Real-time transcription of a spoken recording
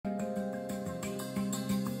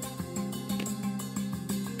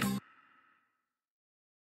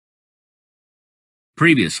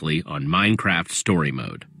Previously on Minecraft Story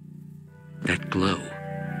Mode. That glow,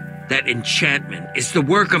 that enchantment, is the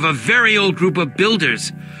work of a very old group of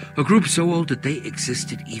builders. A group so old that they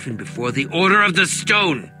existed even before the Order of the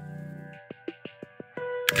Stone.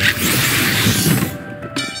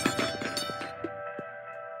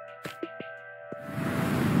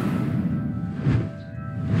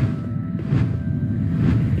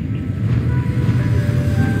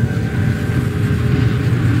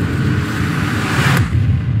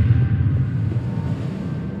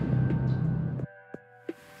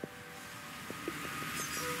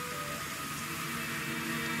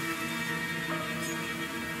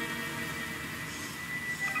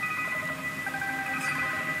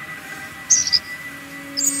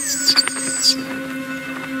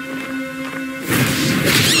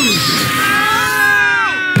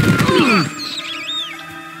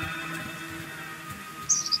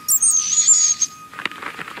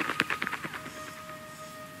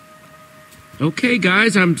 Okay,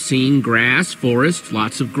 guys, I'm seeing grass, forest,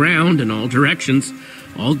 lots of ground in all directions.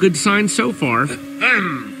 All good signs so far.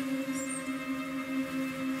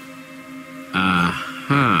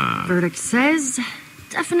 Verdict says,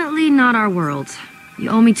 definitely not our world. You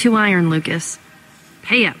owe me 2 iron, Lucas.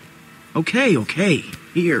 Pay up. Okay.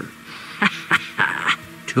 Here.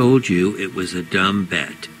 Told you it was a dumb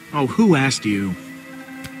bet. Oh, who asked you?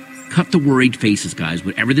 Cut the worried faces, guys.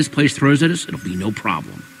 Whatever this place throws at us, it'll be no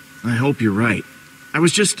problem. I hope you're right. I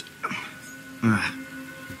was just...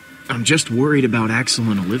 I'm just worried about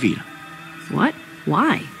Axel and Olivia. What?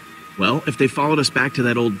 Why? Well, if they followed us back to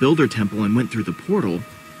that old builder temple and went through the portal...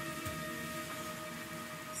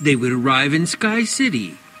 They would arrive in Sky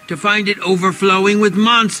City to find it overflowing with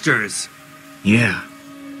monsters. Yeah.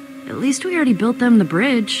 At least we already built them the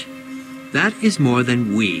bridge. That is more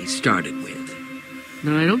than we started with.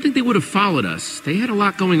 No, I don't think they would have followed us. They had a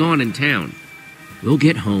lot going on in town. We'll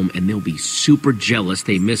get home and they'll be super jealous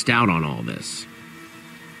they missed out on all this.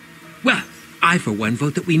 Well, I for one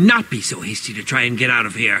vote that we not be so hasty to try and get out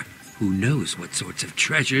of here. Who knows what sorts of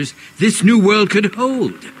treasures this new world could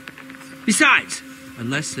hold? Besides,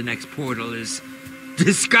 unless the next portal is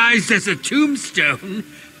disguised as a tombstone,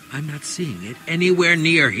 I'm not seeing it anywhere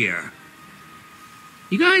near here.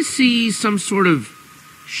 You guys see some sort of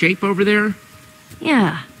shape over there?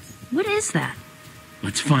 Yeah. What is that?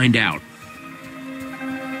 Let's find out.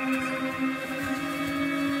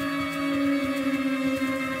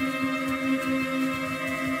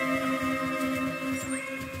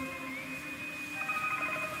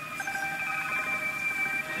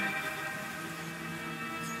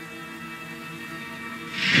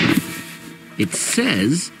 It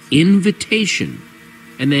says invitation.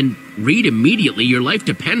 And then read immediately, your life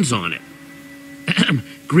depends on it.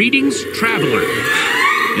 Greetings, traveler.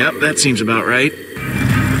 Yep, that seems about right.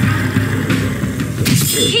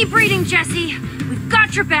 Keep reading, Jesse. We've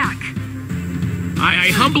got your back.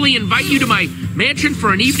 I humbly invite you to my mansion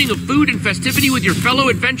for an evening of food and festivity with your fellow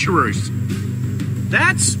adventurers.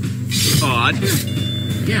 That's... odd.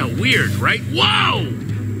 Yeah, weird, right? Whoa!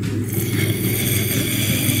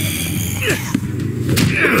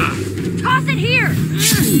 Toss it here!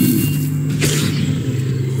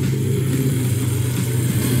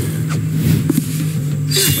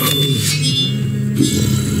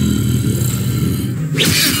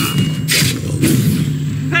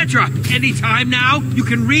 Petra, any time now? You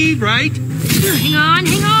can read, right? Hang on!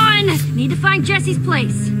 Need to find Jesse's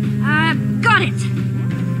place. Got it!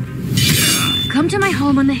 Come to my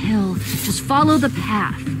home on the hill. Just follow the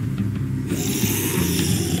path.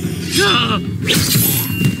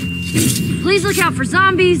 Please look out for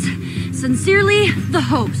zombies. Sincerely, the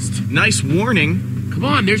host. Nice warning. Come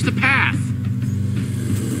on, there's the path.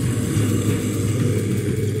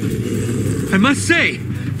 I must say,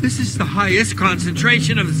 this is the highest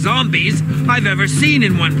concentration of zombies I've ever seen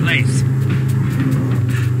in one place.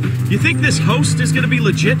 You think this host is gonna be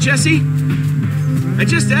legit, Jesse? I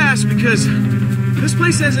just asked because this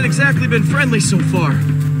place hasn't exactly been friendly so far.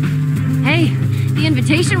 Hey, the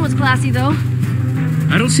invitation was classy, though.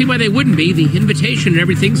 I don't see why they wouldn't be. The invitation and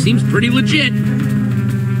everything seems pretty legit.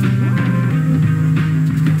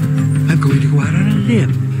 I'm going to go out on a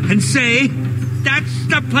limb and say that's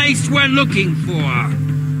the place we're looking for.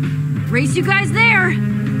 Race you guys there.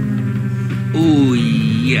 Oh,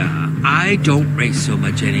 yeah. I don't race so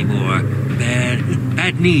much anymore.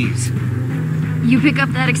 Bad knees. You pick up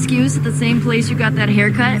that excuse at the same place you got that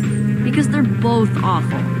haircut? Because they're both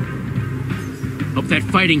awful. Hope that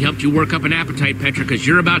fighting helped you work up an appetite, Petra, because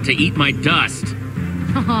you're about to eat my dust.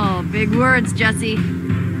 Oh, big words, Jesse.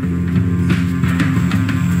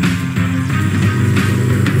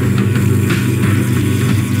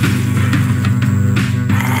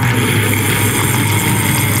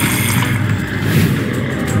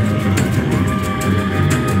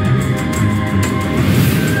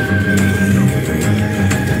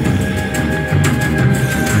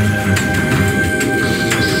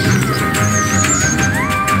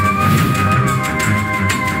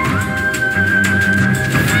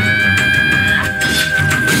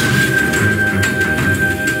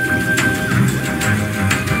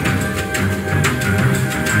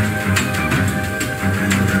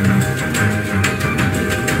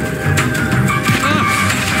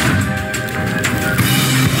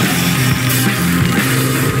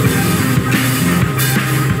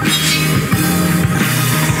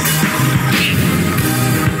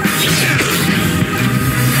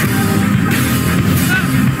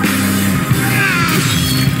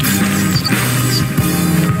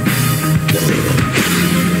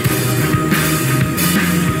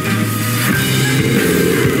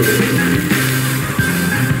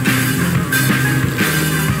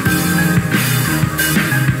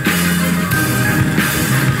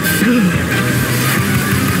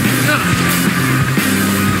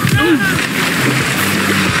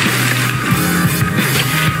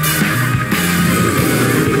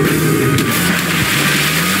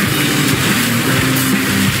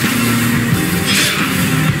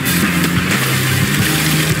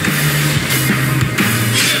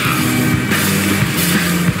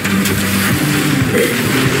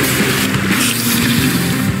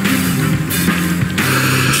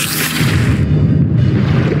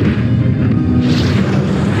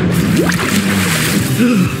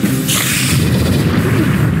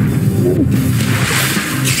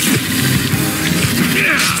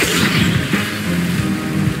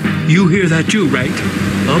 You hear that too, right?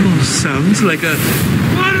 Almost sounds like a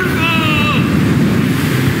waterfall!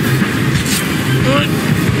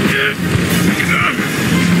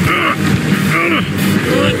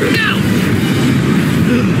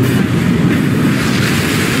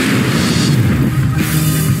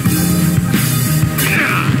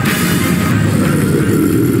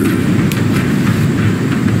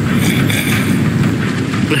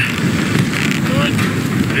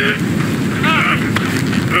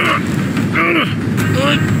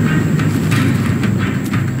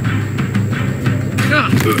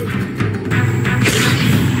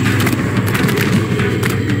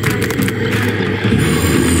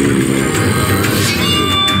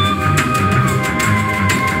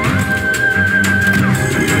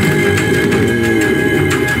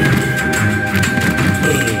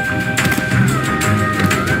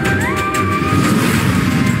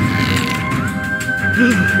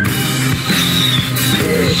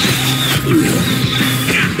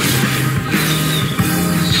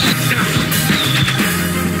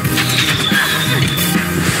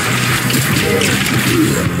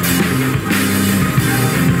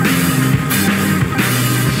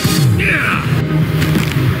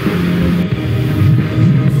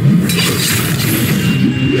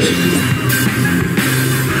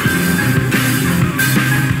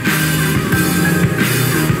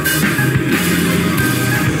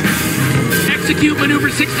 Execute maneuver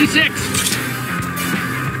 66.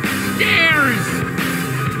 Stairs.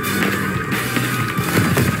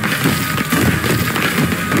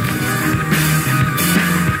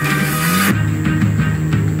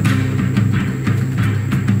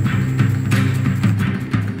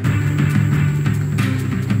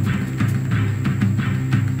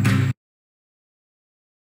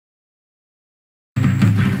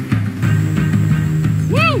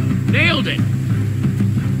 Woo! Nailed it.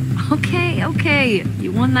 Okay.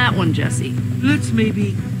 You won that one, Jesse. Let's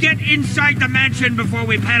maybe get inside the mansion before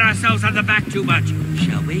we pat ourselves on the back too much,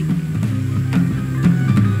 shall we?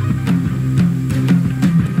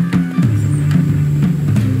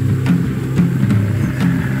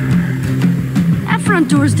 That front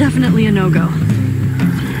door's definitely a no-go.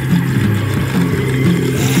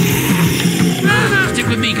 Stick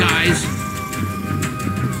with me, guys.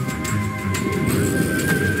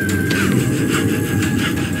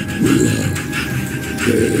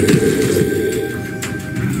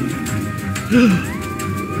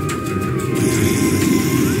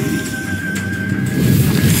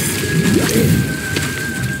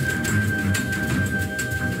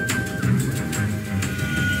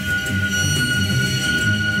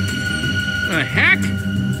 The heck?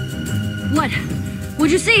 What?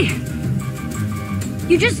 What'd you see?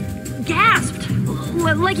 You just gasped.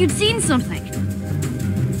 Like you'd seen something.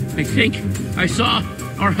 I think I saw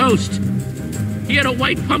our host. He had a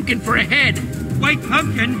white pumpkin for a head. White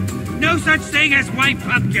pumpkin? No such thing as white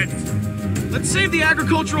pumpkins! Let's save the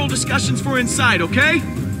agricultural discussions for inside, okay?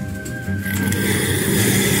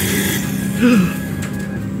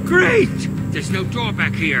 Great! There's no door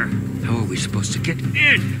back here. How are we supposed to get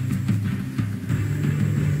in?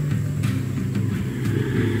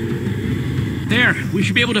 There, we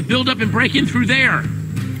should be able to build up and break in through there.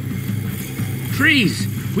 Trees,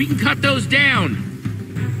 we can cut those down.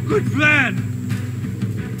 Good plan!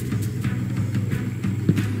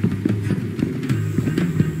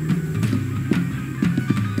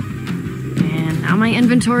 And now my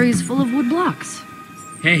inventory is full of wood blocks.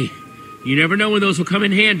 Hey, you never know when those will come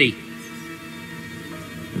in handy.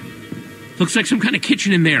 Looks like some kind of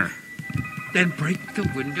kitchen in there. Then break the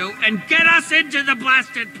window and get us into the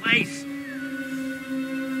blasted place!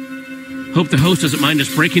 Hope the host doesn't mind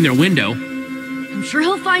us breaking their window. I'm sure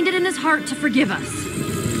he'll find it in his heart to forgive us.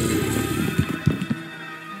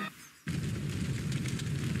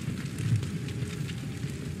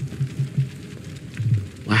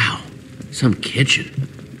 Wow, some kitchen.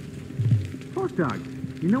 Horse dog,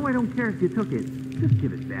 you know I don't care if you took it. Just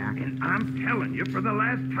give it back. And I'm telling you for the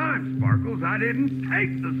last time, Sparkles, I didn't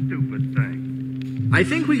take the stupid thing. I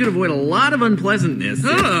think we could avoid a lot of unpleasantness.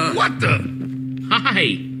 What the?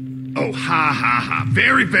 Hi. Oh, ha, ha, ha.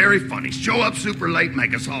 Very, very funny. Show up super late,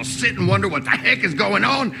 make us all sit and wonder what the heck is going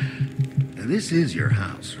on. Now, this is your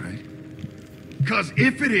house, right? Because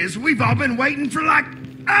if it is, we've all been waiting for like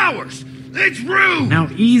hours. It's rude. Now,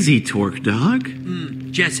 easy, Torque Dog.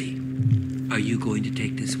 Jesse, are you going to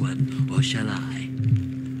take this one, or shall I?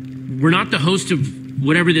 We're not the host of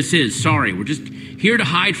whatever this is, sorry. We're just here to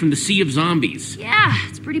hide from the sea of zombies. Yeah,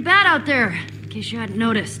 it's pretty bad out there, in case you hadn't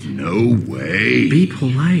noticed. No way. Be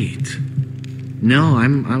polite. No,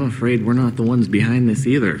 I'm afraid we're not the ones behind this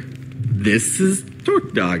either. This is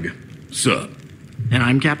Torque Dog. Sup? And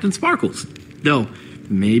I'm Captain Sparkles. Though,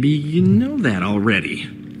 maybe you know that already.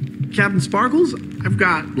 Captain Sparkles, I've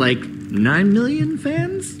got like 9 million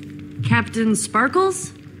fans. Captain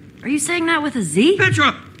Sparkles? Are you saying that with a Z?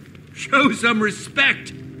 Petra! Show some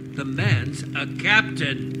respect. The man's a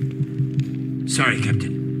captain. Sorry,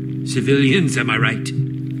 Captain. Civilians, am I right?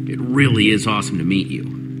 It really is awesome to meet you.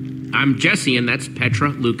 I'm Jesse, and that's Petra,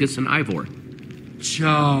 Lucas, and Ivor.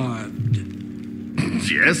 Charmed.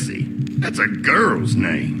 Jesse? That's a girl's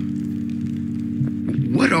name.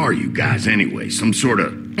 What are you guys anyway? Some sort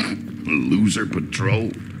of loser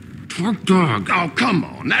patrol? Torque Dog. Oh, come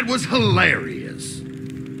on. That was hilarious.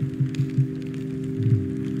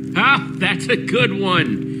 Ah, that's a good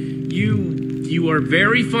one. You are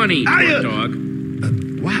very funny, Torque Dog.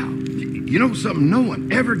 Wow. You know something? No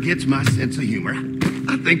one ever gets my sense of humor.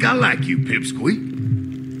 I think I like you, Pipsqueak.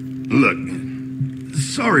 Look,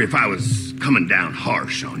 sorry if I was coming down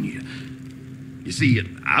harsh on you. You see,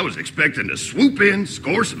 I was expecting to swoop in,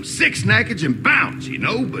 score some sick snackage, and bounce, you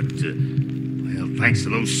know, but, well, thanks to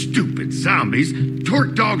those stupid zombies,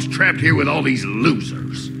 Torque Dog's trapped here with all these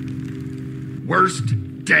losers.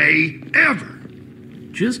 Worst day ever.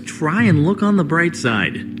 Just try and look on the bright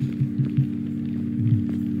side.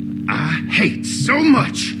 I hate so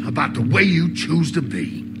much about the way you choose to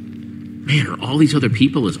be. Man, are all these other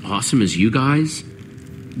people as awesome as you guys?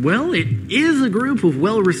 Well, it is a group of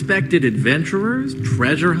well-respected adventurers,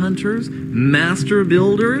 treasure hunters, master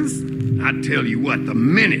builders. I tell you what, the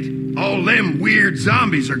minute all them weird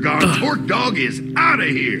zombies are gone, Torque Dog is out of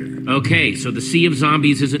here. Okay, so the sea of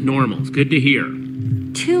zombies isn't normal. It's good to hear.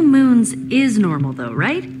 2 moons is normal, though,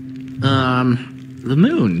 right? The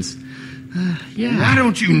moons. Yeah. Why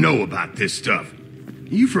don't you know about this stuff?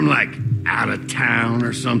 You from, like, out of town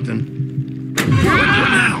or something?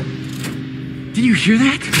 Wow! Did you hear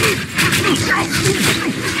that?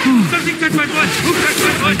 Something touched my butt! Who touched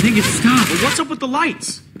my I butt? think it stopped. What's up with the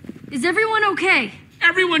lights? Is everyone okay?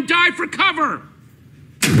 Everyone dive for cover!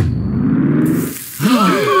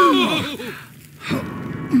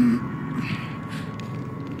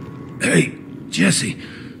 Hey, Jesse.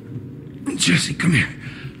 Jesse, come here.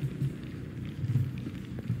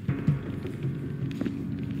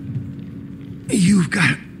 You've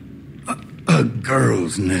got a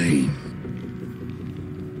girl's name.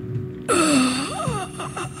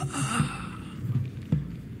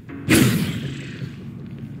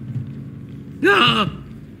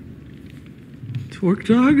 Torque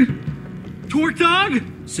Dog? Torque Dog?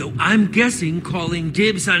 So I'm guessing calling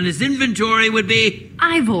dibs on his inventory would be...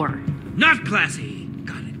 Ivor. Not classy.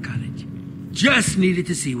 Got it. Just needed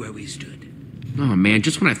to see where we stood. Oh man,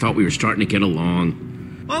 just when I thought we were starting to get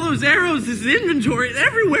along. All those arrows, his inventory,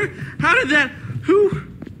 everywhere. How did that... Who?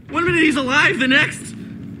 1 minute he's alive, the next...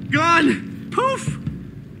 Gone. Poof.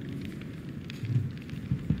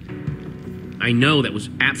 I know, that was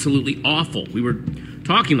absolutely awful. We were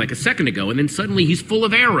talking like a second ago, and then suddenly he's full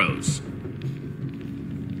of arrows.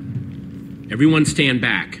 Everyone stand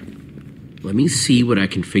back. Let me see what I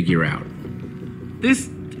can figure out. This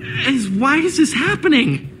is... Why is this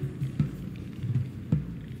happening?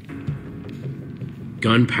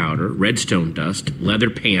 Gunpowder, redstone dust, leather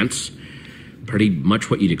pants. Pretty much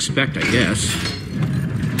what you'd expect, I guess.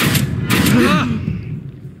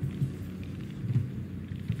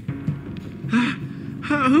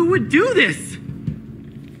 Who would do this?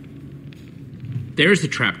 There's the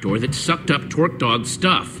trapdoor that sucked up Torque Dog's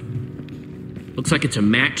stuff. Looks like it's a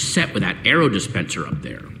match set with that arrow dispenser up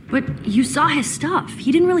there. But you saw his stuff.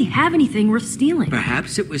 He didn't really have anything worth stealing.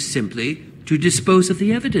 Perhaps it was simply to dispose of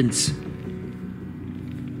the evidence.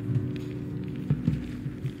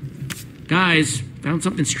 Guys, found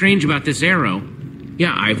something strange about this arrow.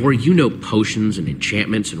 Yeah, Ivor, you know potions and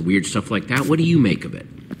enchantments and weird stuff like that. What do you make of it?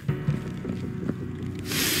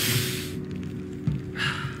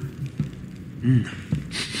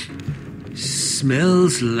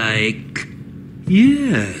 Smells like...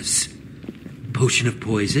 Yes. Potion of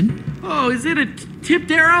poison? Oh, is it a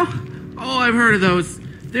tipped arrow? Oh, I've heard of those.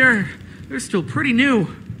 They're They're still pretty new.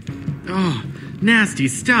 Oh, nasty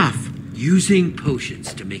stuff. Using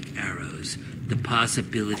potions to make arrows. The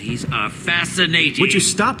possibilities are fascinating. Would you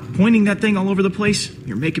stop pointing that thing all over the place?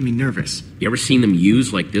 You're making me nervous. You ever seen them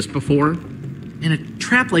used like this before? In a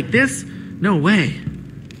trap like this? No way.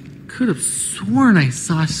 Could have sworn I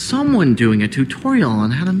saw someone doing a tutorial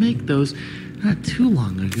on how to make those not too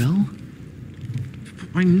long ago.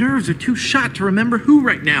 But my nerves are too shot to remember who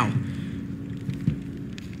right now.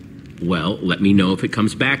 Well, let me know if it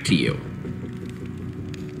comes back to you.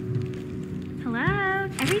 Hello?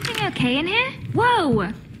 Everything okay in here?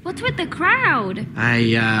 Whoa! What's with the crowd?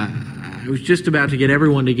 I was just about to get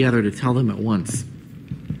everyone together to tell them at once.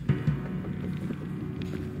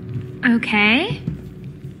 Okay.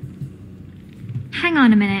 Hang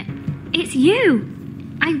on a minute. It's you!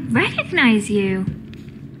 I recognize you.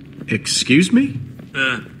 Excuse me?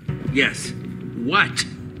 Yes. What?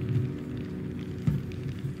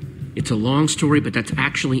 It's a long story, but that's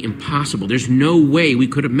actually impossible. There's no way we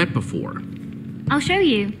could have met before. I'll show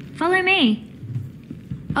you. Follow me.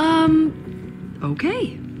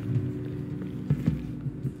 Okay.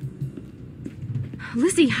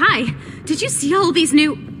 Lizzie, hi. Did you see all these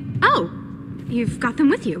new... Oh, you've got them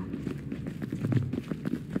with you.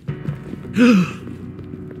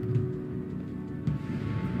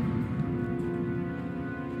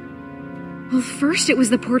 Well, first it was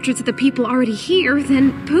the portraits of the people already here,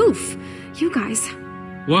 then poof, you guys.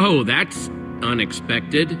 Whoa, that's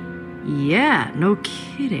unexpected. Yeah, no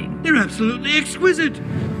kidding. They're absolutely exquisite.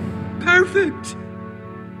 Perfect.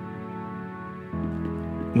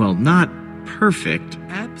 Well, not perfect.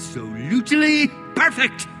 Absolutely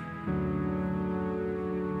perfect.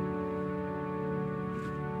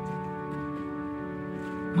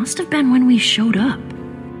 Must have been when we showed up.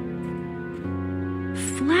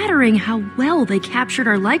 Flattering how well they captured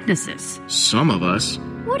our likenesses. Some of us.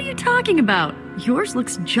 What are you talking about? Yours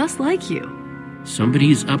looks just like you.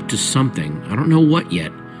 Somebody's up to something. I don't know what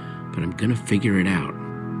yet, but I'm gonna figure it out.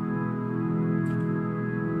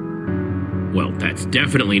 Well, that's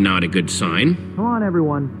definitely not a good sign. Come on,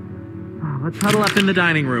 everyone. Let's huddle up in the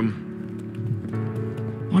dining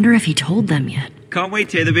room. Wonder if he told them yet. Can't wait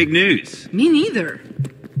to hear the big news. Me neither.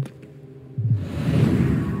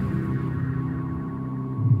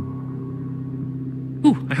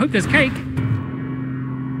 Ooh, I hope there's cake.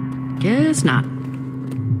 Guess not.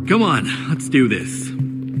 Come on, let's do this.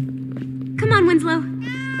 Come on, Winslow.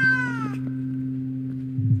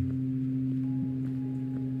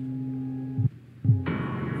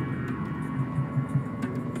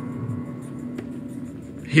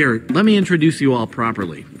 Here, let me introduce you all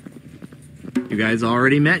properly. You guys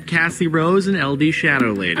already met Cassie Rose and LD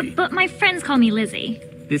Shadow Lady. But my friends call me Lizzie.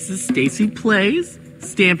 This is Stacy Plays,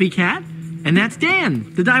 Stampy Cat, and that's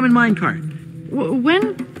Dan, the Diamond Minecart.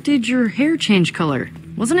 When did your hair change color?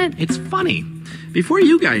 Wasn't it? It's funny. Before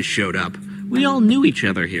you guys showed up, we all knew each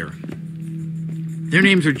other here. Their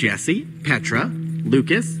names are Jesse, Petra,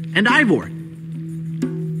 Lucas, and Ivor.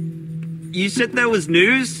 You said there was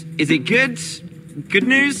news? Is it good? Good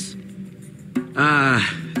news?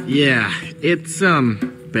 Yeah, it's,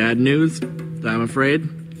 bad news, I'm afraid.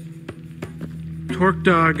 Torque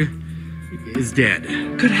Dog is dead.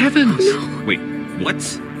 Good heavens! Wait,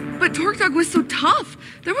 what? But Torque Dog was so tough.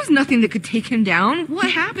 There was nothing that could take him down.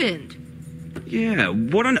 What happened? Yeah,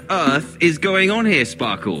 what on earth is going on here,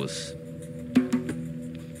 Sparkles?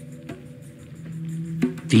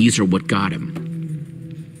 These are what got him.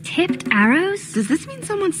 Tipped arrows? Does this mean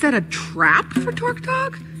someone set a trap for Torque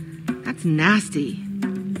Dog? That's nasty.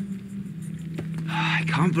 I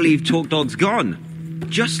can't believe Torque Dog's gone.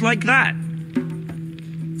 Just like that.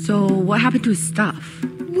 So what happened to his stuff?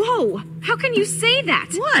 Whoa! How can you say that?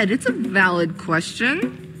 What? It's a valid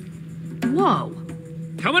question. Whoa.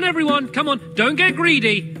 Come on, everyone. Come on. Don't get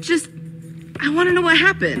greedy. I want to know what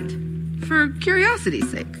happened. For curiosity's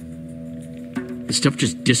sake. The stuff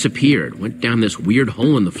just disappeared, went down this weird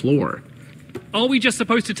hole in the floor. Are we just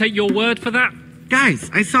supposed to take your word for that? Guys,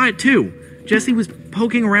 I saw it too. Jesse was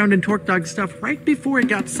poking around in Torque Dog's stuff right before it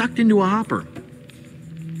got sucked into a hopper.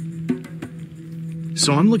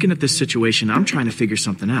 So I'm looking at this situation, I'm trying to figure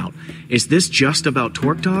something out. Is this just about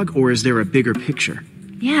Torque Dog, or is there a bigger picture?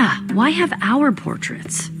 Yeah, why have our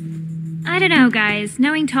portraits? I don't know, guys.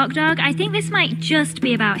 Knowing Talk Dog, I think this might just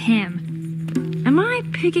be about him. Am I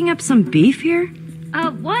picking up some beef here?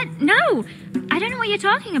 What? No! I don't know what you're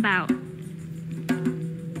talking about.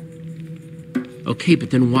 Okay,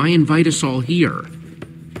 but then why invite us all here?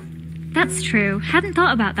 That's true. Hadn't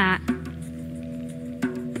thought about that.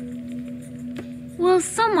 Well,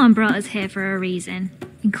 someone brought us here for a reason,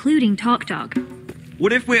 including Talk Dog.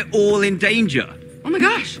 What if we're all in danger? Oh my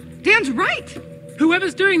gosh! Dan's right.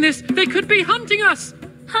 Whoever's doing this, they could be hunting us.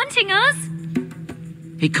 Hunting us?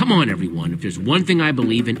 Hey, come on, everyone. If there's one thing I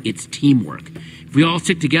believe in, it's teamwork. If we all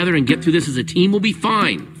stick together and get through this as a team, we'll be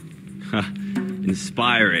fine.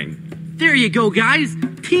 Inspiring. There you go, guys.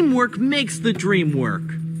 Teamwork makes the dream work.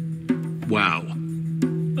 Wow.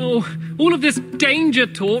 Oh, all of this danger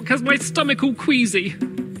talk has my stomach all queasy.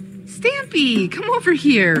 Stampy, come over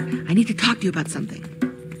here. I need to talk to you about something.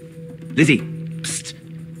 Lizzie. Psst.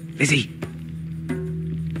 Lizzie.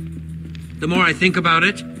 The more I think about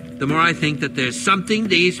it, the more I think that there's something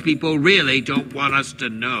these people really don't want us to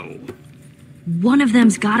know. One of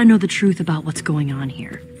them's gotta know the truth about what's going on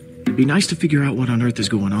here. It'd be nice to figure out what on earth is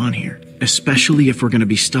going on here, especially if we're gonna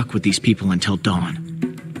be stuck with these people until dawn.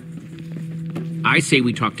 I say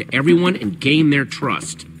we talk to everyone and gain their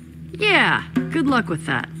trust. Yeah, good luck with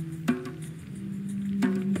that.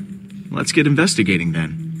 Let's get investigating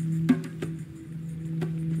then.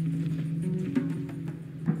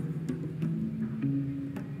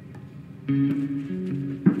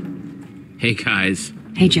 Hey, guys.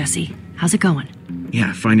 Hey, Jesse. How's it going?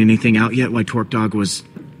 Yeah, find anything out yet why Torque Dog was...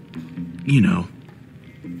 you know...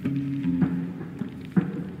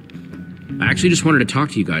 I actually just wanted to talk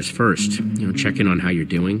to you guys first. Check in on how you're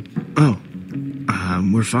doing. Oh,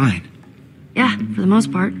 we're fine. Yeah, for the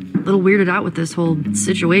most part. A little weirded out with this whole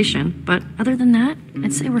situation, but other than that,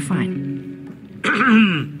 I'd say we're fine.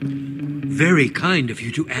 Very kind of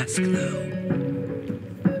you to ask, though.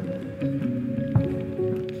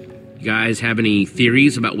 You guys have any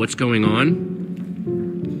theories about what's going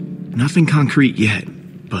on? Nothing concrete yet,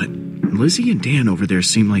 but Lizzie and Dan over there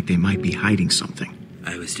seem like they might be hiding something.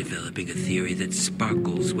 I was developing a theory that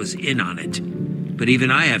Sparkles was in on it. But even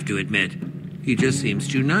I have to admit, he just seems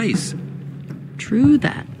too nice. True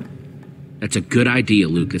that. That's a good idea,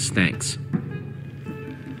 Lucas. Thanks.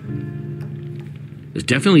 There's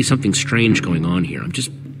definitely something strange going on here. I'm just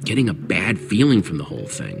getting a bad feeling from the whole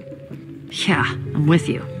thing. Yeah, I'm with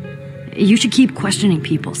you. You should keep questioning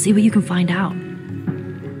people, see what you can find out.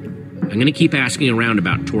 I'm gonna keep asking around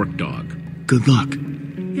about Torque Dog. Good luck.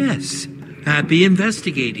 Yes, happy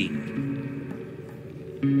investigating.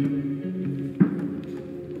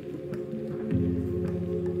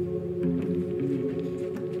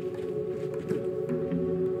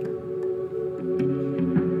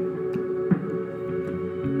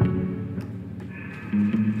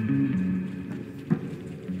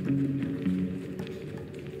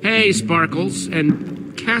 Hey, Sparkles,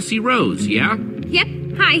 and Cassie Rose, yeah? Yep,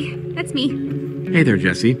 hi, that's me. Hey there,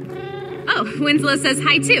 Jesse. Oh, Winslow says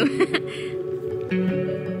hi too.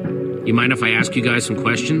 You mind if I ask you guys some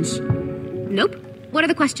questions? Nope. What are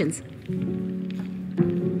the questions?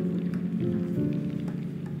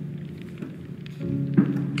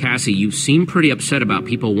 Cassie, you seem pretty upset about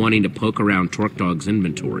people wanting to poke around Torque Dog's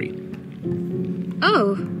inventory.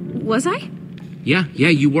 Oh, was I? Yeah,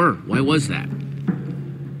 you were. Why was that?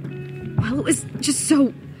 Well, it was just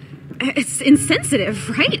so... It's insensitive,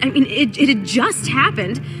 right? I mean, it had just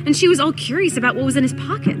happened, and she was all curious about what was in his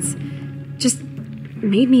pockets. Just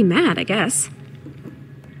made me mad, I guess.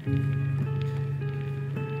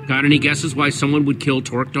 Got any guesses why someone would kill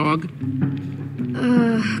Torque Dog?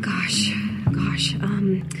 Gosh.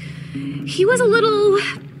 He was a little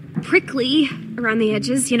prickly around the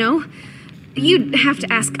edges, you know? You'd have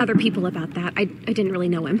to ask other people about that. I didn't really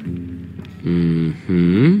know him.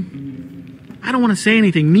 Mm-hmm. I don't want to say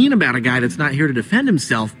anything mean about a guy that's not here to defend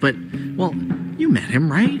himself, but, well, you met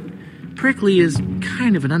him, right? Prickly is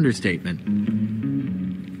kind of an understatement.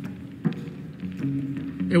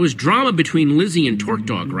 There was drama between Lizzie and Torque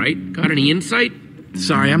Dog, right? Got any insight?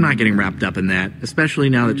 Sorry, I'm not getting wrapped up in that, especially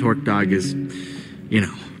now that Torque Dog is, you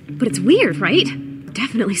know. But it's weird, right?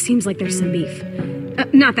 Definitely seems like there's some beef.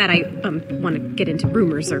 Not that I want to get into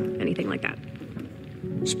rumors or anything like that.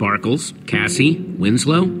 Sparkles, Cassie,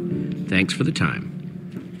 Winslow, thanks for the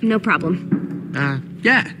time. No problem.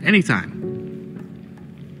 Yeah, anytime.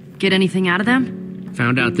 Get anything out of them?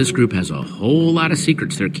 Found out this group has a whole lot of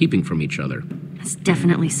secrets they're keeping from each other. That's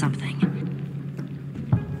definitely something.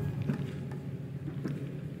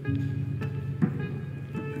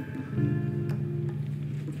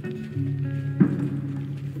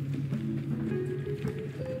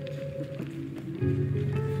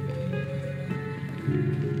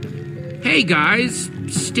 Hey guys,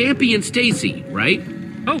 Stampy and Stacy, right?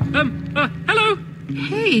 Oh, hello?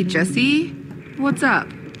 Hey, Jesse. What's up?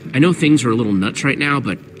 I know things are a little nuts right now,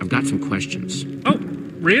 but I've got some questions. Oh,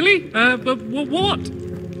 really? But what?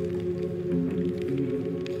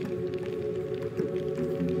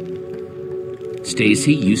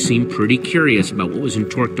 Stacy, you seem pretty curious about what was in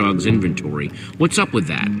Torque Dog's inventory. What's up with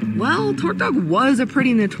that? Well, Torque Dog was a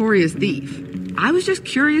pretty notorious thief. I was just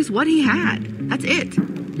curious what he had. That's it.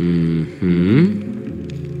 Mm-hmm.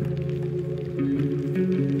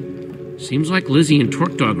 Seems like Lizzie and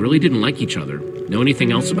Torque Dog really didn't like each other. Know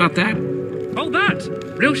anything else about that? Oh,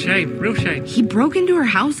 that! Real shame, real shame. He broke into her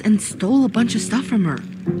house and stole a bunch of stuff from her.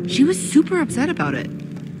 She was super upset about it.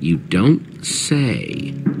 You don't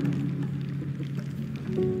say.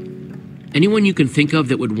 Anyone you can think of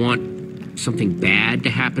that would want something bad to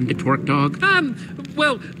happen to Torque Dog?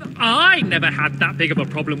 Well, I never had that big of a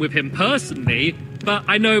problem with him personally, but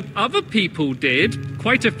I know other people did.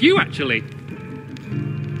 Quite a few, actually.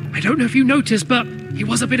 I don't know if you noticed, but he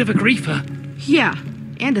was a bit of a griefer. Yeah,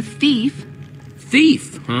 and a thief.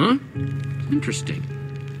 Thief, huh? Interesting.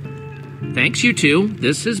 Thanks, you two.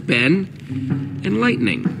 This has been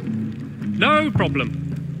enlightening. No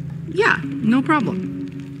problem. Yeah, no problem.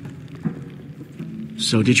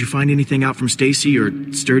 So did you find anything out from Stacy or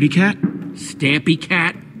Sturdy Cat? Stampy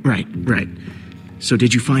Cat? Right. So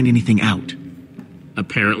did you find anything out?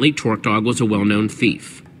 Apparently, Torque Dog was a well-known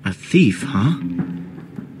thief. A thief, huh?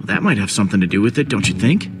 Well, that might have something to do with it, don't you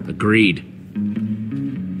think? Agreed.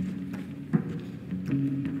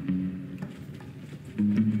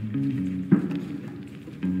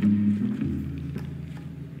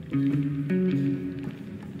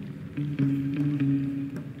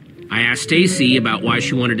 I asked Stacy about why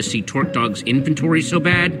she wanted to see Torque Dog's inventory so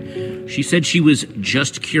bad. She said she was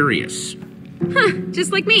just curious. Huh,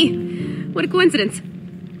 just like me. What a coincidence.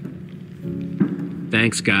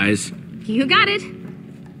 Thanks, guys. You got it.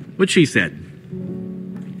 What she said.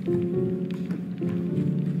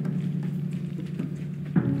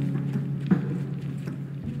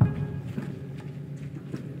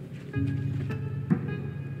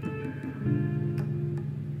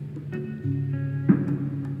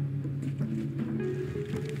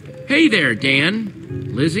 Hey there, Dan.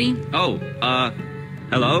 Lizzie? Oh,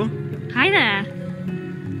 hello? Hi there.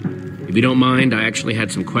 If you don't mind, I actually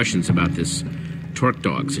had some questions about this Torque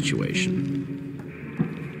Dog situation.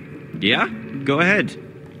 Yeah? Go ahead.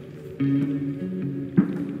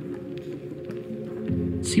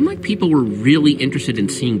 Seemed like people were really interested in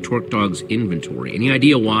seeing Torque Dog's inventory. Any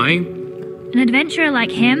idea why? An adventurer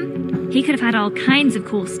like him, he could have had all kinds of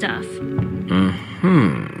cool stuff.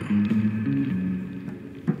 Uh-huh.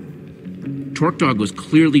 Torque Dog was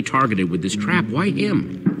clearly targeted with this trap. Why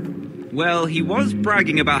him? Well, he was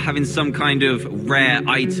bragging about having some kind of rare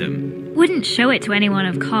item. Wouldn't show it to anyone,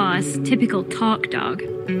 of course. Typical Torque Dog.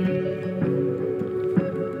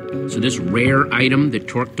 So this rare item that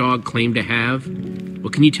Torque Dog claimed to have,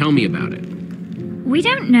 what can you tell me about it? We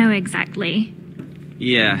don't know exactly.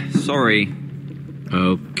 Yeah, sorry.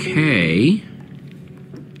 Okay.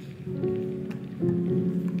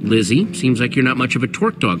 Lizzie, seems like you're not much of a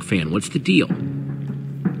Torque Dog fan. What's the deal?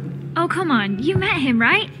 Oh, come on. You met him,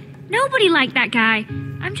 right? Nobody liked that guy.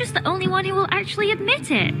 I'm just the only one who will actually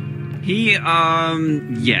admit it.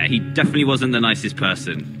 Yeah, he definitely wasn't the nicest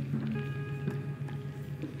person.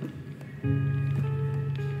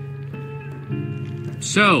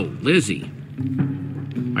 So, Lizzie,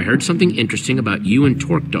 I heard something interesting about you and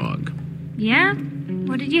Torque Dog. Yeah?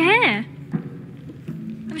 What did you hear?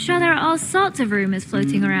 I'm sure there are all sorts of rumors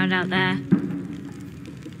floating around out there.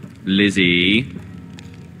 Lizzie,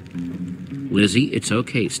 it's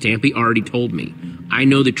okay. Stampy already told me. I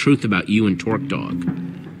know the truth about you and Torque Dog.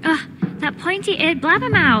 Ugh, that pointy-eared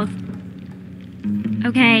blabbermouth.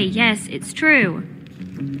 Okay, yes, it's true.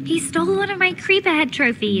 He stole one of my Creeperhead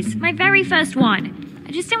trophies, my very first one.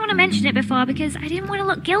 I just didn't want to mention it before because I didn't want to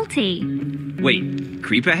look guilty. wait,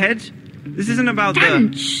 Creeperhead? This isn't about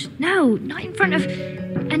Dan, shh, no, not in front of...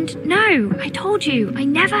 And no, I told you, I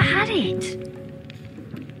never had it.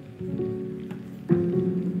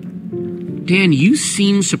 Dan, you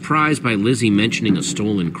seem surprised by Lizzie mentioning a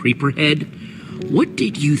stolen Creeperhead. What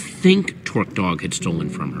did you think Torque Dog had stolen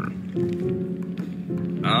from her?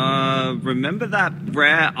 Remember that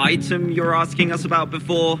rare item you were asking us about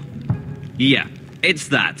before? Yeah, it's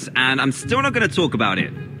that, and I'm still not going to talk about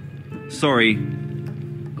it. Sorry.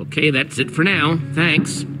 Okay, that's it for now.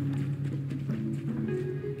 Thanks.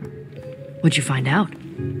 What'd you find out?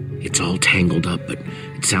 It's all tangled up, but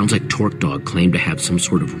it sounds like Torque Dog claimed to have some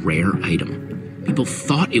sort of rare item. People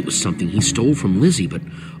thought it was something he stole from Lizzie, but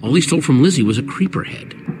all he stole from Lizzie was a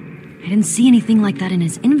Creeperhead. I didn't see anything like that in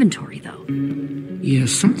his inventory, though. Yeah,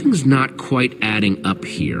 something's not quite adding up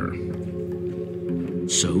here.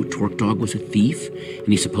 So, Torque Dog was a thief, and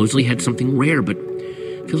he supposedly had something rare, but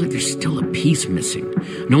feels like there's still a piece missing.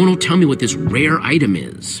 No one will tell me what this rare item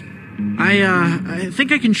is. I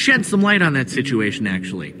think I can shed some light on that situation,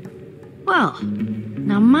 actually. Well,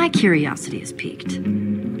 now my curiosity is piqued.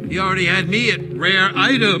 He already had me at rare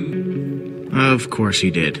item. Of course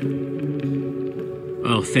he did.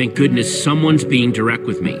 Oh, thank goodness someone's being direct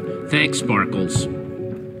with me. Thanks, Sparkles.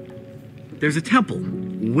 There's a temple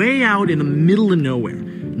way out in the middle of nowhere.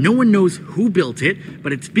 No one knows who built it,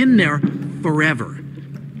 but it's been there forever.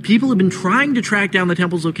 People have been trying to track down the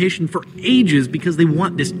temple's location for ages because they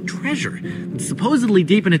want this treasure. It's supposedly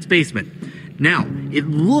deep in its basement. Now, it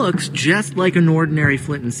looks just like an ordinary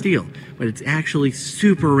flint and steel, but it's actually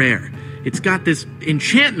super rare. It's got this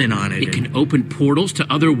enchantment on it. It can open portals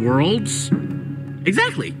to other worlds?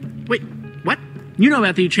 Exactly. Wait, what? You know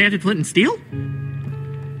about the enchanted flint and steel?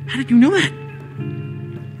 How did you know that?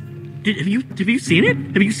 Have you seen it?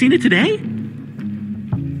 Have you seen it today?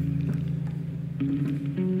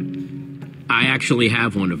 I actually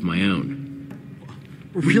have one of my own.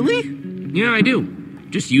 Really? Yeah, I do.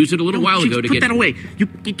 Just used it a little while ago to put get... that away. You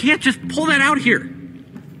can't just pull that out here.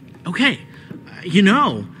 Okay.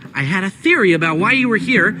 I had a theory about why you were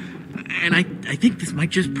here, and I think this might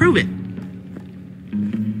just prove it.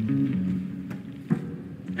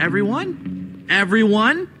 Everyone?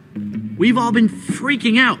 We've all been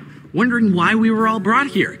freaking out, wondering why we were all brought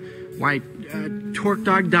here. Why Torque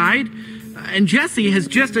Dog died. And Jesse has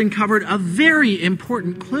just uncovered a very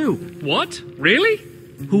important clue. What? Really?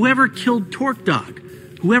 Whoever killed Torque Dog,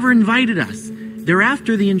 whoever invited us, they're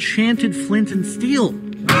after the enchanted flint and steel.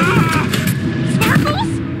 Sparkles?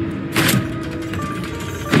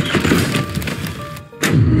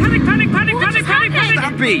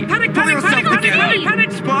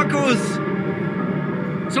 Panic! Sparkles!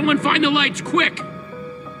 Someone find the lights, quick!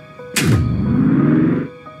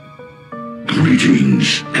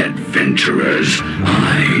 Greetings, adventurers.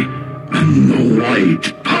 I am the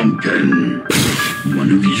White Pumpkin.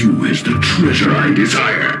 One of you has the treasure I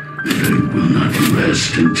desire, and I will not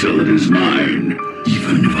rest until it is mine,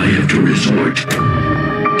 even if I have to resort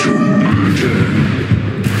to murder.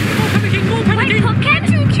 White Pumpkin,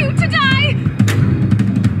 too cute to die!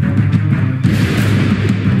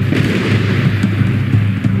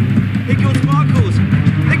 They killed Sparkles!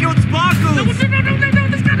 They killed Sparkles! No, this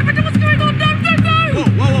kind of what's going on? No!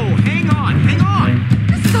 Whoa, hang on!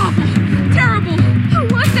 This is awful, terrible. Who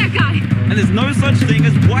was that guy? And there's no such thing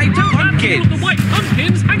as white pumpkins! The white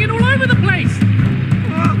pumpkins hanging all over the place!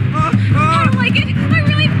 I don't like it. I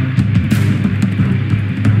really...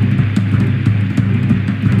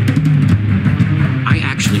 I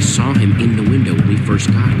actually saw him in the window when we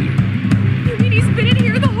first got here. You mean he's been in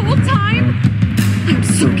here the whole time? I'm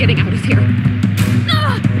so getting out of here.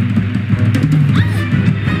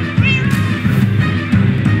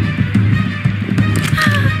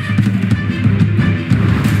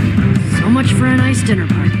 So much for a nice dinner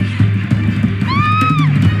party.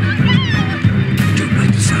 Don't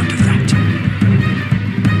like the sound of that.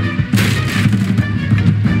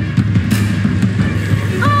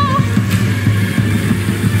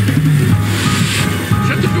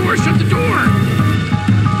 Shut the door!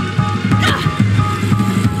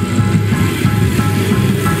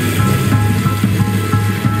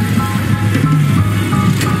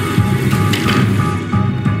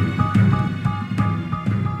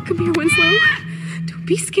 Come here, Winslow. Don't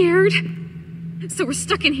be scared. So we're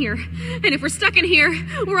stuck in here. And if we're stuck in here,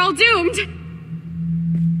 we're all doomed.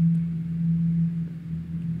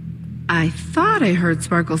 I thought I heard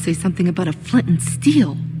Sparkle say something about a flint and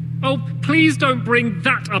steel. Oh, please don't bring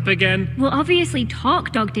that up again. Well, obviously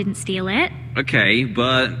Torque Dog didn't steal it. Okay,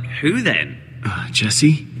 but who then?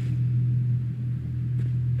 Jesse?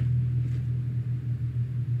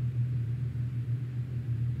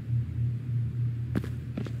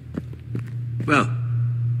 Well,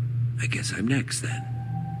 I guess I'm next then.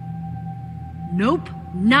 Nope,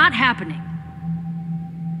 not happening.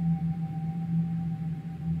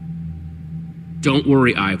 Don't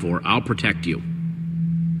worry, Ivor. I'll protect you.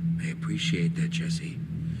 I appreciate that, Jesse.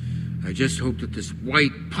 I just hope that this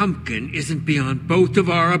white pumpkin isn't beyond both of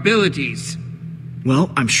our abilities.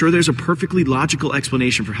 Well, I'm sure there's a perfectly logical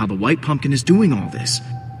explanation for how the White Pumpkin is doing all this.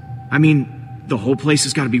 I mean, the whole place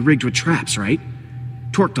has got to be rigged with traps, right?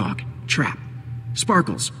 Torque Dog, trap.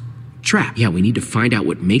 Sparkles, trap. Yeah, we need to find out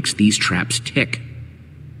what makes these traps tick.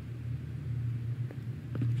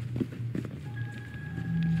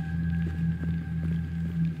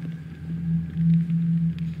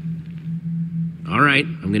 All right,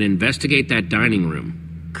 I'm going to investigate that dining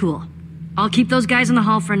room. Cool. I'll keep those guys in the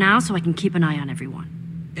hall for now so I can keep an eye on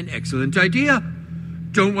everyone. An excellent idea.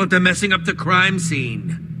 Don't want them messing up the crime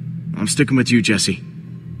scene. I'm sticking with you, Jesse.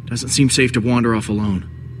 Doesn't seem safe to wander off alone.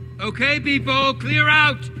 Okay, people, clear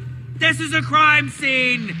out. This is a crime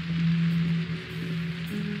scene!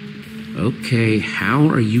 Okay, how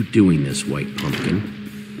are you doing this, White Pumpkin?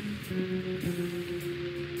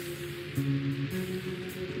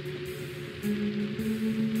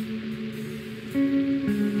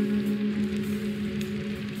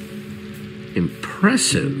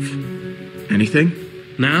 Impressive. Anything?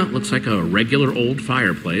 Nah, looks like a regular old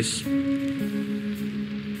fireplace.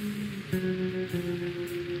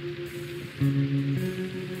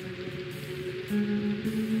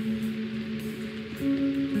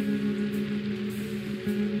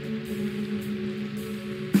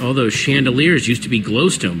 All those chandeliers used to be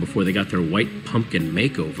glowstone before they got their White Pumpkin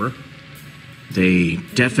makeover. They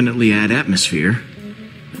definitely add atmosphere,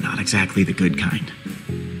 but not exactly the good kind.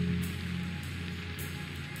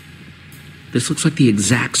 This looks like the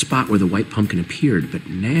exact spot where the White Pumpkin appeared, but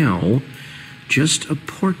now just a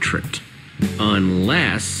portrait.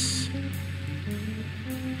 Unless...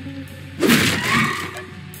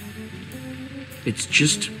 it's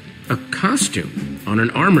just a costume on an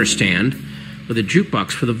armor stand with a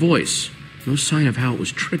jukebox for the voice. No sign of how it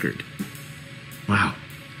was triggered. Wow.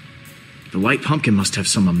 The White Pumpkin must have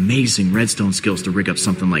some amazing redstone skills to rig up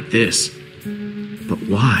something like this. But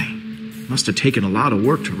why? Must have taken a lot of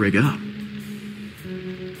work to rig up.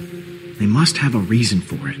 They must have a reason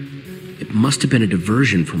for it. It must have been a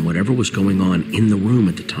diversion from whatever was going on in the room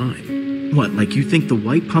at the time. What, like you think the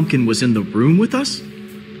White Pumpkin was in the room with us?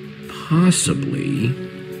 Possibly.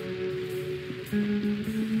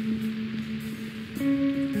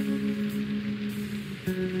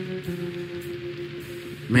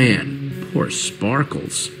 Man, poor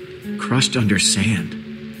Sparkles. Crushed under sand.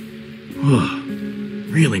 Ugh.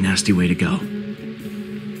 Really nasty way to go.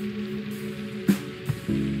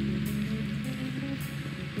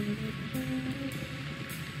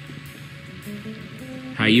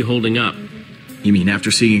 How you holding up? You mean after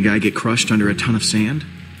seeing a guy get crushed under a ton of sand?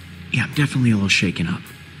 Yeah, I'm definitely a little shaken up.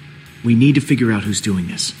 We need to figure out who's doing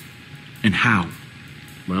this. And how.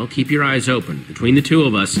 Well, keep your eyes open. Between the two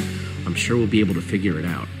of us, I'm sure we'll be able to figure it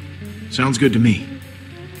out. Sounds good to me.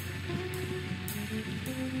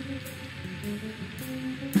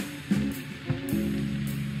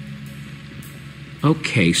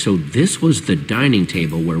 Okay, so this was the dining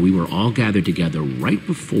table where we were all gathered together right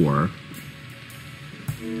before...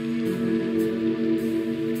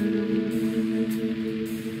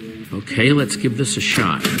 Okay, let's give this a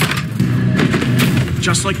shot.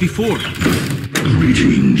 Just like before.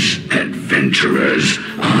 Greetings, adventurers.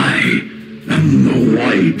 I am the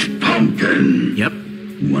White Pumpkin. Yep.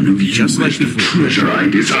 One of you Just like is the before. treasure I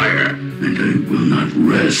desire, and I will not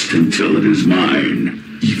rest until it is mine,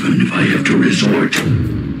 even if I have to resort to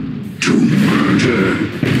murder.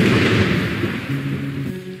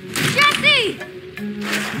 Jesse!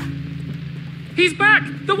 He's back!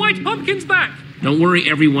 The White Pumpkin's back! Don't worry,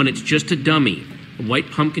 everyone, it's just a dummy. A White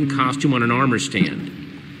Pumpkin costume on an armor stand.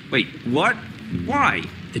 Wait, what? Why?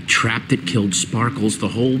 The trap that killed Sparkles, the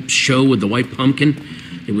whole show with the White Pumpkin,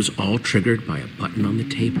 it was all triggered by a button on the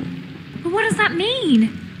table. But what does that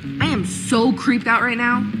mean? I am so creeped out right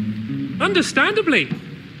now. Understandably.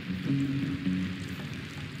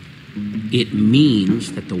 It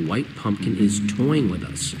means that the White Pumpkin is toying with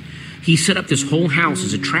us. He set up this whole house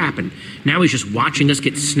as a trap, and now he's just watching us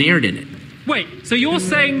get snared in it. Wait, so you're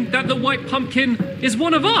saying that the White Pumpkin is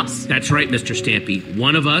one of us? That's right, Mr. Stampy.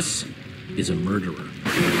 One of us is a murderer.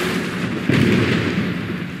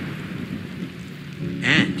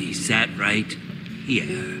 And he sat right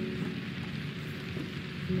here.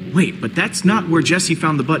 Wait, but that's not where Jesse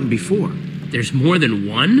found the button before. There's more than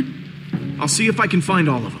one? I'll see if I can find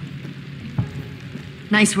all of them.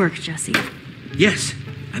 Nice work, Jesse. Yes,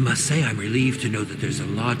 I must say I'm relieved to know that there's a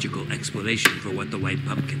logical explanation for what the White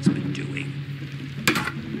Pumpkin's been doing.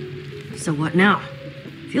 So what now?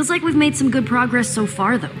 Feels like we've made some good progress so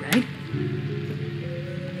far, though, right?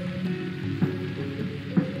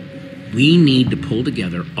 We need to pull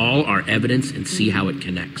together all our evidence and see how it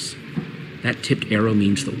connects. That tipped arrow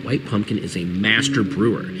means the White Pumpkin is a master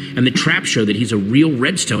brewer, and the traps show that he's a real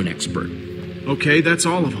redstone expert. Okay, that's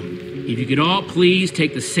all of them. If you could all please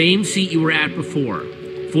take the same seat you were at before.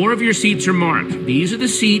 4 of your seats are marked. These are the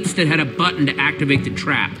seats that had a button to activate the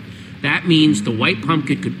trap. That means the White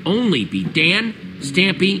Pumpkin could only be Dan,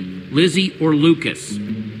 Stampy, Lizzie, or Lucas.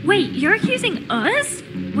 Wait, you're accusing us?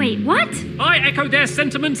 Wait, what? I echo their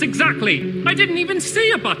sentiments exactly. I didn't even see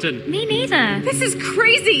a button. Me neither. This is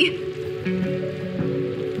crazy!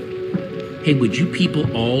 Hey, would you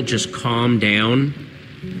people all just calm down?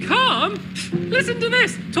 Calm? Listen to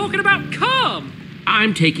this, talking about calm.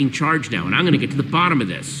 I'm taking charge now, and I'm going to get to the bottom of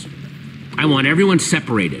this. I want everyone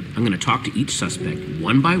separated. I'm going to talk to each suspect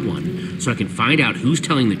one by one so I can find out who's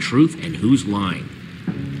telling the truth and who's lying.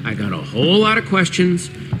 I got a whole lot of questions,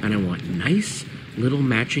 and I want nice little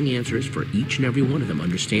matching answers for each and every one of them.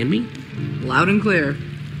 Understand me? Loud and clear.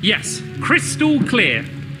 Yes, crystal clear.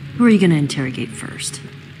 Who are you gonna interrogate first?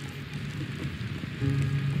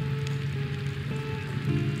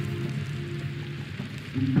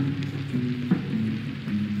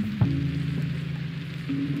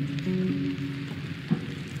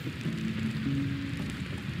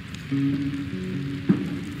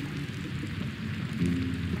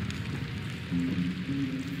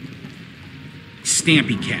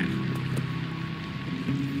 Stampy Cat.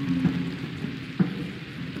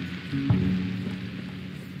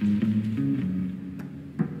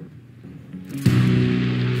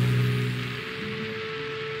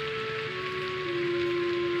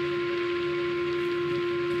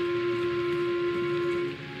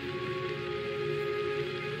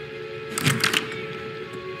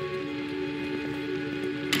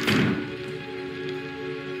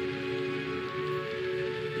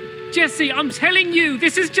 Jesse, I'm telling you,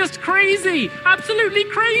 this is just crazy! Absolutely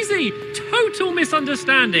crazy! Total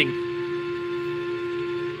misunderstanding!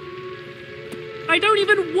 I don't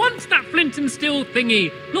even want that flint and steel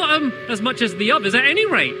thingy! Not, as much as the others at any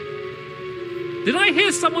rate. Did I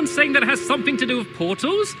hear someone saying that it has something to do with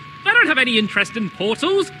portals? I don't have any interest in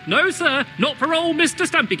portals. No, sir, not for old Mr.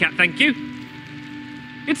 Stampy Cat, thank you.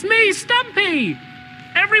 It's me, Stampy!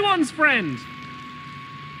 Everyone's friend!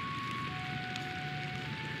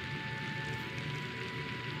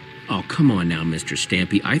 Oh, come on now, Mr.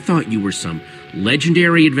 Stampy. I thought you were some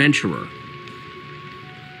legendary adventurer.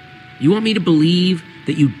 You want me to believe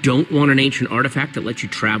that you don't want an ancient artifact that lets you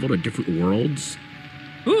travel to different worlds?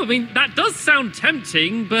 Ooh, I mean, that does sound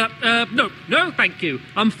tempting, but, no, thank you.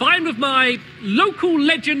 I'm fine with my local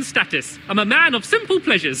legend status. I'm a man of simple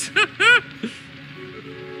pleasures.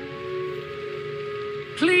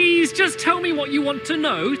 Please, just tell me what you want to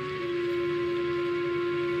know.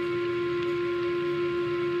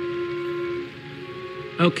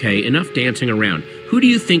 Okay, enough dancing around. Who do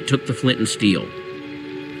you think took the flint and steel?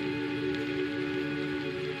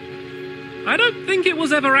 I don't think it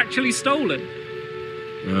was ever actually stolen.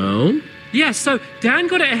 Oh? Yes, so Dan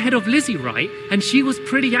got it ahead of Lizzie, right? And she was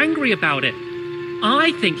pretty angry about it.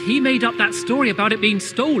 I think he made up that story about it being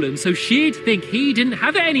stolen so she'd think he didn't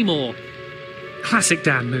have it anymore. Classic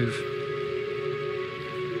Dan move.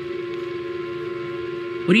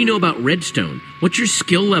 What do you know about redstone? What's your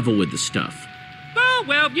skill level with the stuff? Oh,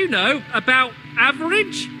 well, you know, about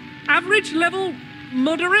average? Average level?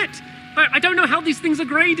 Moderate? I don't know how these things are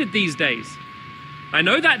graded these days. I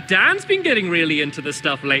know that Dan's been getting really into the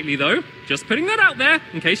stuff lately, though. Just putting that out there,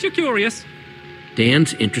 in case you're curious.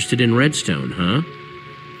 Dan's interested in redstone, huh?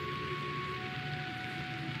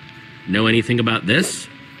 Know anything about this?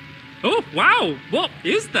 Oh, wow! What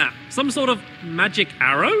is that? Some sort of magic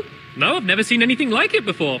arrow? No, I've never seen anything like it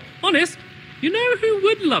before. Honest. You know who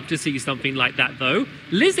would love to see something like that, though?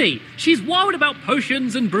 Lizzie. She's wild about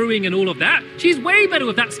potions and brewing and all of that. She's way better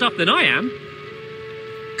with that stuff than I am.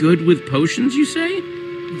 Good with potions, you say?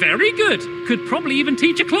 Very good. Could probably even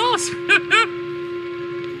teach a class.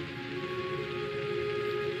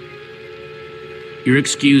 You're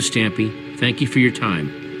excused, Stampy. Thank you for your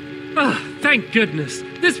time. Ah, thank goodness.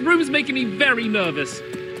 This room's making me very nervous.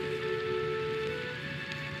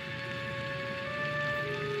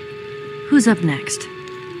 Who's up next?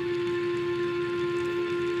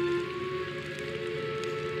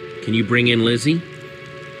 Can you bring in Lizzie?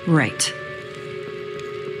 Right.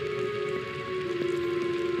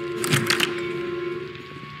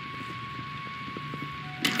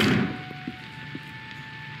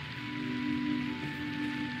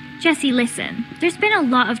 Jesse, listen. There's been a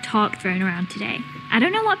lot of talk thrown around today. I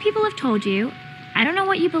don't know what people have told you. I don't know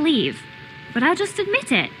what you believe. But I'll just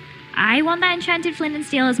admit it. I want that enchanted flint and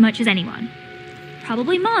steel as much as anyone.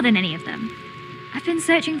 Probably more than any of them. I've been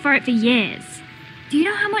searching for it for years. Do you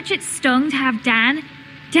know how much it stung to have Dan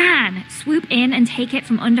swoop in and take it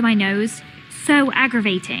from under my nose? So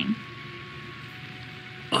aggravating.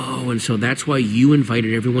 Oh, and so that's why you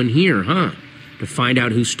invited everyone here, huh? To find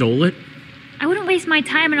out who stole it? I wouldn't waste my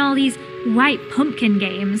time on all these white pumpkin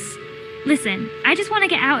games. Listen, I just want to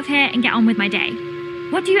get out of here and get on with my day.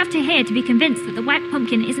 What do you have to hear to be convinced that the white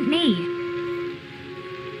pumpkin isn't me?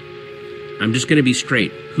 I'm just gonna be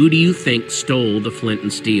straight. Who do you think stole the flint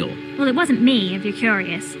and steel? Well, it wasn't me, if you're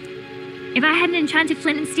curious. If I had an enchanted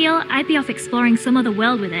flint and steel, I'd be off exploring some other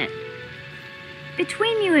world with it.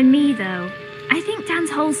 Between you and me, though, I think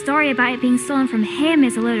Dan's whole story about it being stolen from him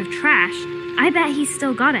is a load of trash. I bet he's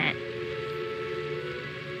still got it.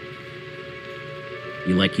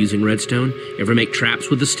 You like using redstone? Ever make traps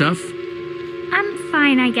with the stuff? I'm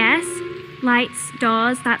fine, I guess. Lights,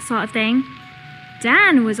 doors, that sort of thing.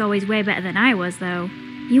 Dan was always way better than I was, though.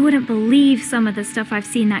 You wouldn't believe some of the stuff I've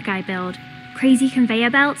seen that guy build. Crazy conveyor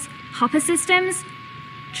belts, hopper systems.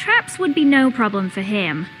 Traps would be no problem for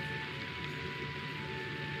him.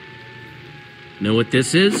 Know what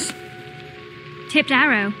this is? Tipped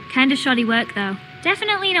arrow. Kinda shoddy work, though.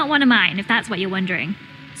 Definitely not one of mine, if that's what you're wondering.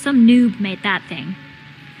 Some noob made that thing.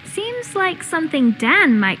 Seems like something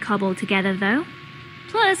Dan might cobble together, though.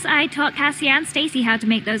 Plus, I taught Cassie and Stacy how to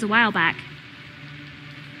make those a while back.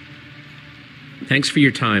 Thanks for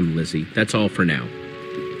your time, Lizzie. That's all for now.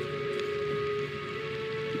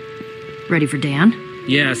 Ready for Dan?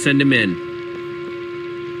 Yeah, send him in.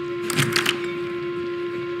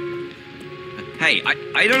 Hey,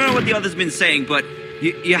 I don't know what the other's been saying, but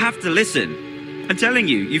you have to listen. I'm telling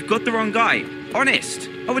you, you've got the wrong guy. Honest.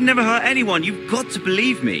 I would never hurt anyone. You've got to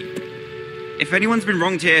believe me. If anyone's been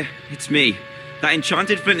wronged here, it's me. That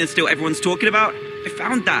enchanted flint and steel everyone's talking about, I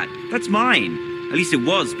found that. That's mine. At least it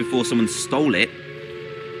was before someone stole it.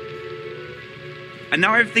 And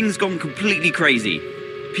now everything's gone completely crazy.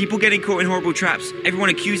 People getting caught in horrible traps, everyone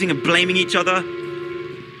accusing and blaming each other.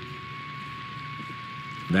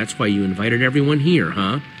 That's why you invited everyone here,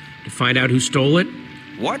 huh? To find out who stole it?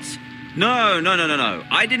 What? No.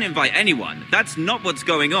 I didn't invite anyone. That's not what's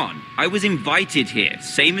going on. I was invited here,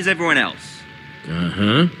 same as everyone else.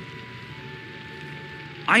 Uh-huh.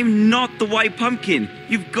 I'm not the White Pumpkin.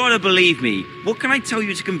 You've got to believe me. What can I tell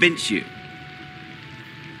you to convince you?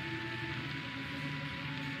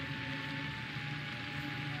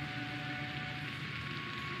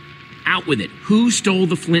 Out with it. Who stole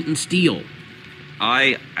the flint and steel?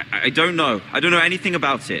 I don't know. I don't know anything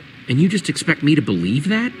about it. And you just expect me to believe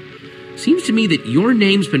that? Seems to me that your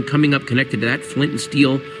name's been coming up connected to that flint and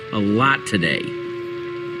steel a lot today.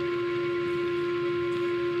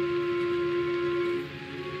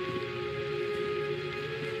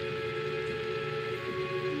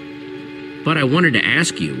 But I wanted to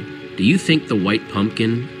ask you, do you think the White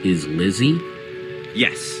Pumpkin is Lizzie?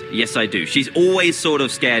 Yes, I do. She's always sort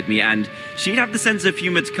of scared me, and she'd have the sense of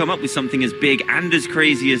humor to come up with something as big and as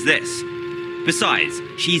crazy as this. Besides,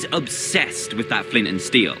 she's obsessed with that flint and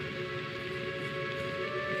steel.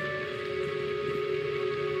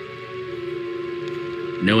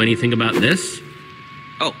 Know anything about this?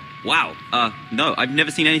 Oh, wow. No, I've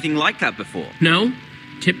never seen anything like that before. No?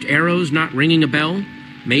 Tipped arrows not ringing a bell?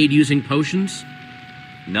 Made using potions?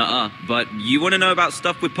 Nuh-uh, but you want to know about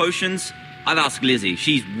stuff with potions? I'll ask Lizzie.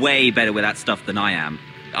 She's way better with that stuff than I am.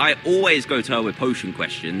 I always go to her with potion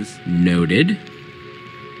questions. Noted.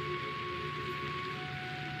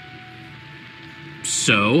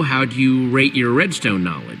 So, how do you rate your redstone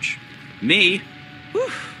knowledge? Me?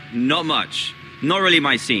 Whew, not much. Not really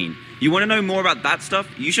my scene. You want to know more about that stuff?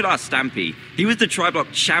 You should ask Stampy. He was the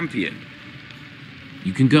Tri-Block champion.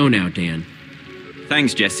 You can go now, Dan.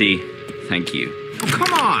 Thanks, Jesse. Thank you. Oh,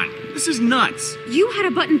 come on! This is nuts! You had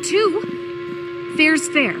a button too. Fair's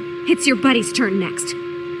fair. It's your buddy's turn next.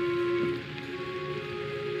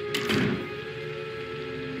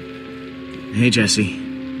 Hey, Jesse.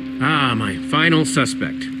 Ah, my final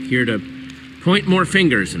suspect. Here to point more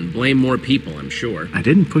fingers and blame more people, I'm sure. I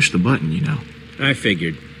didn't push the button, you know. I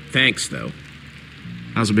figured. Thanks, though.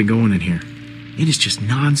 How's it been going in here? It is just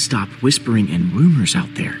non-stop whispering and rumors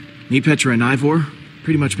out there. Me, Petra, and Ivor,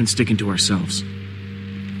 pretty much been sticking to ourselves.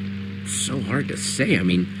 So hard to say. I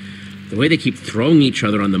mean, the way they keep throwing each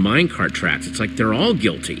other on the minecart tracks, it's like they're all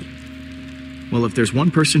guilty. Well, if there's one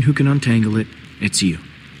person who can untangle it, it's you.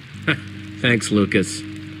 Thanks, Lucas.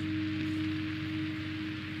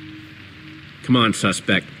 Come on,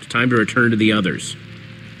 suspect. It's time to return to the others.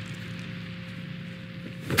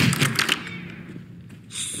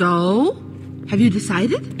 So? Have you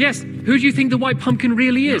decided? Yes, who do you think the White Pumpkin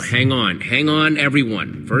really is? Now, hang on,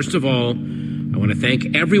 everyone. First of all, I want to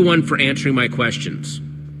thank everyone for answering my questions.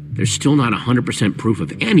 There's still not 100% proof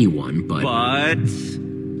of anyone, but...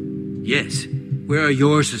 Yes. Where are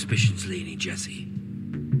your suspicions leaning, Jesse?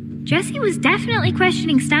 Jesse was definitely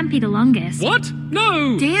questioning Stampy the longest. What?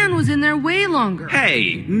 No! Dan was in there way longer.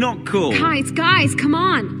 Hey, not cool. Guys, come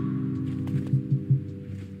on.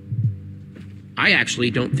 I actually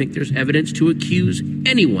don't think there's evidence to accuse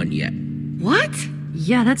anyone yet. What?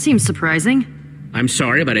 Yeah, that seems surprising. I'm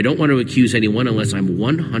sorry, but I don't want to accuse anyone unless I'm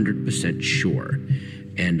 100% sure.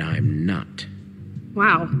 And I'm not.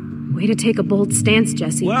 Wow. Way to take a bold stance,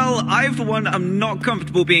 Jesse. Well, I, for one, am not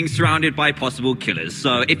comfortable being surrounded by possible killers,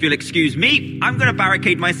 so if you'll excuse me, I'm gonna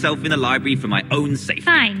barricade myself in the library for my own safety.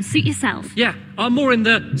 Fine, suit yourself. Yeah, I'm more in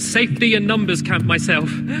the safety and numbers camp myself.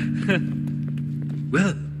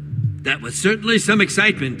 Well, that was certainly some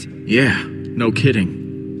excitement. Yeah, no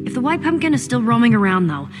kidding. If the white pumpkin is still roaming around,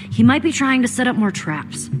 though, he might be trying to set up more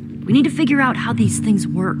traps. We need to figure out how these things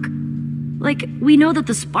work. Like, we know that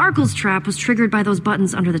the Sparkles trap was triggered by those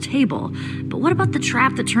buttons under the table, but what about the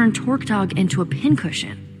trap that turned Torque Dog into a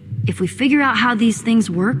pincushion? If we figure out how these things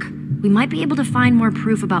work, we might be able to find more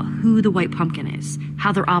proof about who the white pumpkin is,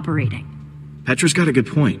 how they're operating. Petra's got a good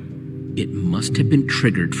point. It must have been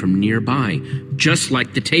triggered from nearby, just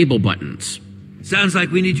like the table buttons. Sounds like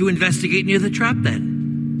we need to investigate near the trap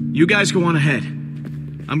then. You guys go on ahead.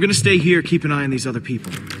 I'm gonna stay here, keep an eye on these other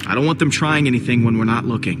people. I don't want them trying anything when we're not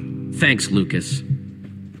looking. Thanks, Lucas.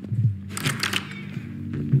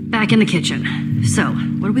 Back in the kitchen. So,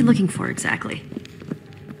 what are we looking for exactly?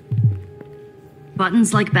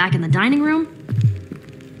 Buttons like back in the dining room?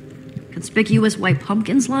 Conspicuous white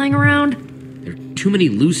pumpkins lying around? There are too many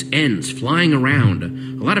loose ends flying around.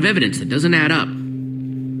 A lot of evidence that doesn't add up.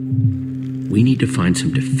 We need to find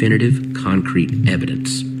some definitive, concrete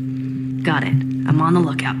evidence. Got it. I'm on the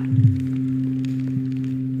lookout.